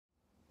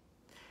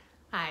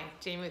Hi,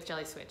 Jamie with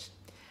Jellyswitch.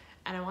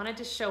 And I wanted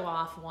to show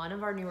off one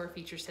of our newer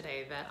features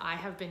today that I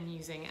have been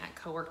using at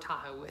Cowork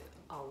Tahoe with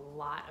a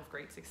lot of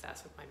great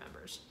success with my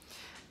members.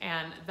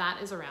 And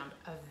that is around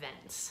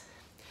events.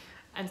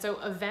 And so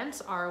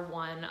events are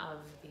one of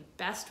the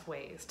best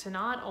ways to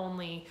not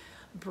only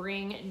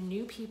bring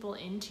new people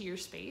into your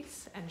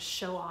space and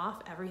show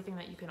off everything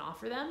that you can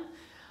offer them,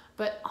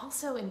 but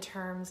also in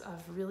terms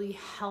of really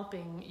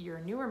helping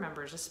your newer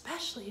members,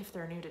 especially if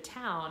they're new to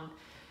town,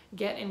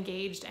 get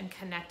engaged and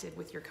connected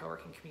with your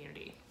co-working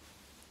community.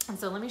 And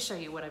so let me show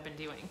you what I've been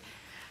doing.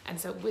 And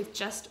so with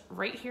just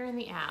right here in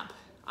the app,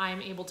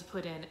 I'm able to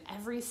put in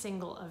every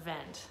single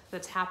event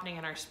that's happening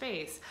in our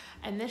space.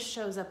 And this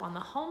shows up on the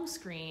home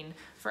screen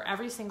for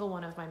every single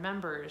one of my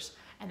members,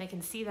 and they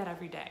can see that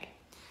every day.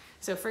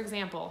 So for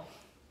example,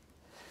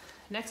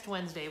 next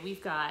Wednesday,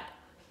 we've got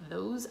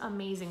those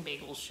amazing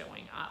bagels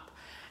showing up.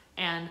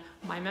 And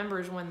my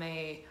members, when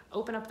they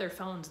open up their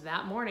phones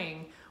that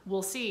morning,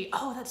 will see,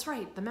 oh, that's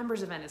right, the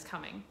members event is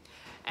coming.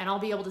 And I'll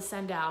be able to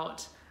send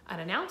out an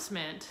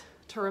announcement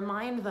to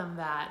remind them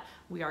that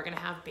we are gonna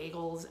have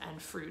bagels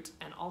and fruit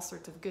and all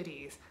sorts of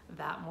goodies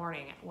that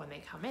morning when they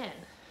come in.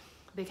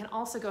 They can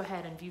also go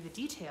ahead and view the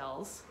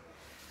details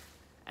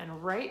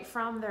and right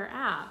from their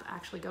app,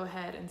 actually go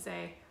ahead and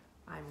say,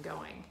 I'm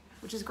going.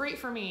 Which is great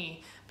for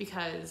me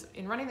because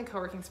in running the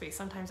co-working space,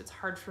 sometimes it's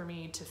hard for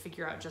me to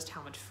figure out just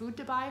how much food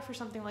to buy for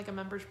something like a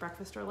member's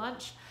breakfast or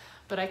lunch,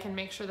 but I can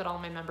make sure that all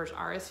my members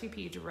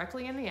RSVP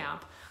directly in the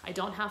app. I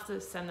don't have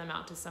to send them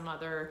out to some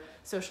other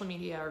social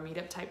media or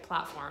meetup type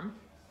platform.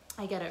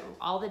 I get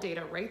all the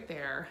data right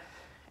there,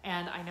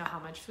 and I know how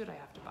much food I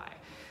have to buy.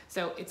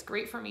 So it's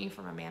great for me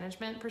from a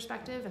management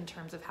perspective in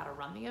terms of how to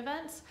run the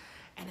events.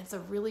 And it's a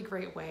really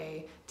great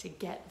way to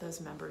get those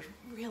members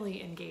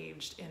really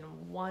engaged in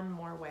one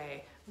more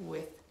way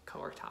with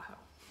Cowork Tahoe.